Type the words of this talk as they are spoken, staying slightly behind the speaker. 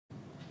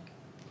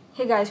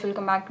Hey guys,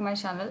 welcome back to my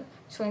channel.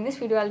 So in this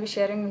video I'll be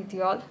sharing with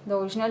you all the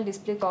original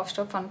display cost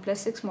of Oneplus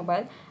 6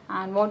 mobile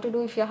and what to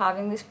do if you're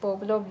having this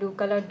purple or blue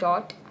color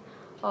dot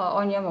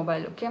on your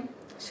mobile. Okay,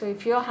 so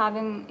if you're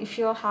having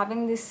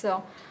this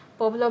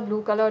purple or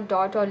blue color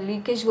dot or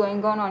leakage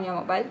going on your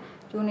mobile,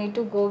 you need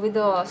to go with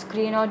the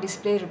screen or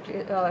display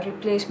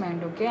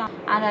replacement. Okay,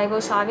 and I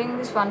was having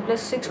this Oneplus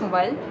 6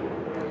 mobile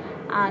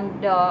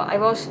and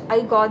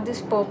I got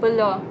this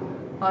purple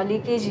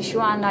leakage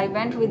issue and I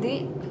went with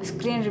the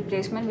screen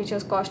replacement, which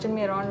was costing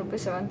me around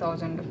rupees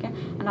 7,000. Okay,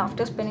 and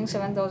after spending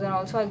 7,000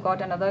 also I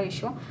got another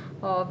issue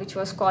which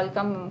was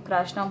qualcomm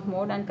crash dump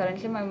mode, and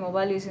currently my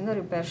mobile is in the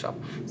repair shop.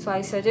 So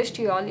I suggest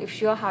you all, if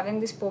you are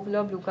having this purple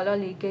or blue color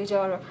leakage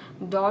or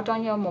dot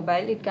on your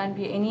mobile, it can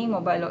be any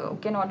mobile.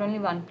 Okay, not only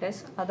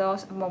OnePlus, other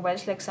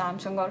mobiles like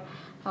Samsung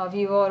or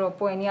Vivo or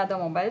Oppo, any other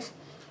mobiles.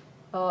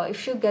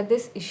 If you get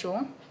this issue,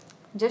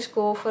 just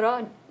go for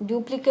a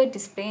duplicate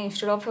display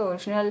instead of a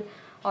original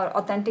or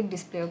authentic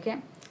display. Okay,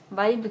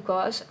 why?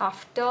 Because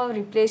after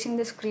replacing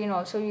the screen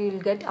also you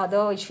will get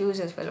other issues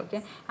as well.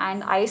 Okay,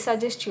 and I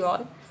suggest you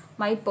all,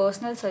 my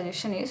personal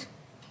suggestion is,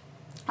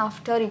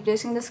 after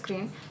replacing the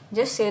screen,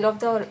 just sell off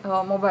the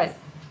mobile,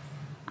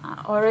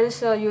 or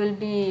else you will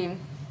be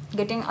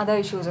getting other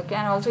issues. Okay,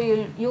 and also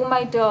you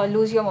might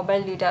lose your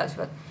mobile data as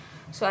well.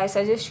 So I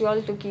suggest you all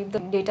to keep the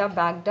data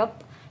backed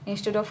up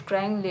instead of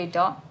crying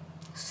later.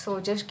 So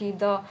just keep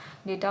the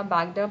data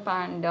backed up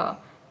and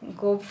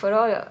go for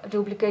a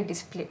duplicate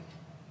display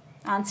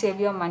and save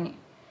your money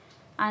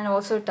and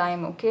also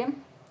time. Okay,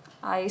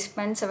 I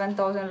spent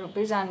 7,000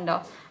 rupees and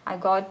I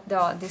got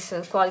this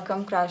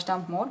qualcomm crash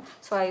dump mode.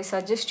 So I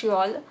suggest you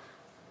all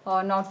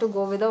not to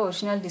go with the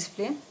original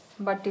display,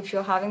 but if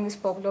you're having this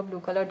purple or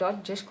blue color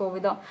dot, just go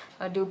with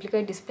a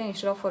duplicate display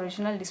instead of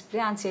original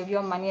display and save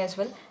your money as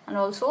well, and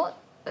also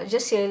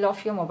just sell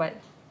off your mobile.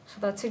 So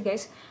that's it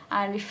guys,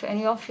 and if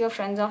any of your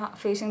friends are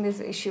facing this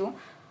issue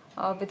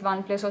with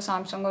OnePlus or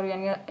Samsung or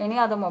any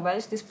other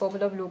mobiles, this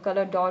purple or blue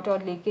color dot or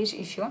leakage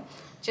issue,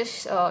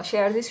 just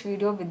share this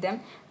video with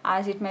them,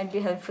 as it might be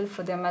helpful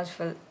for them as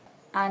well.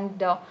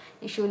 And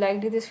if you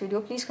liked this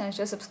video, please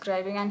consider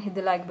subscribing and hit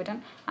the like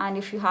button. And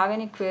if you have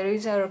any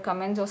queries or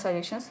comments or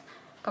suggestions,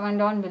 comment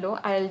down below.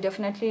 I'll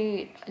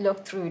definitely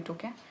look through it.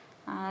 Okay,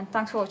 and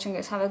thanks for watching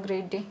guys. Have a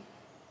great day.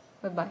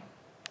 Bye bye.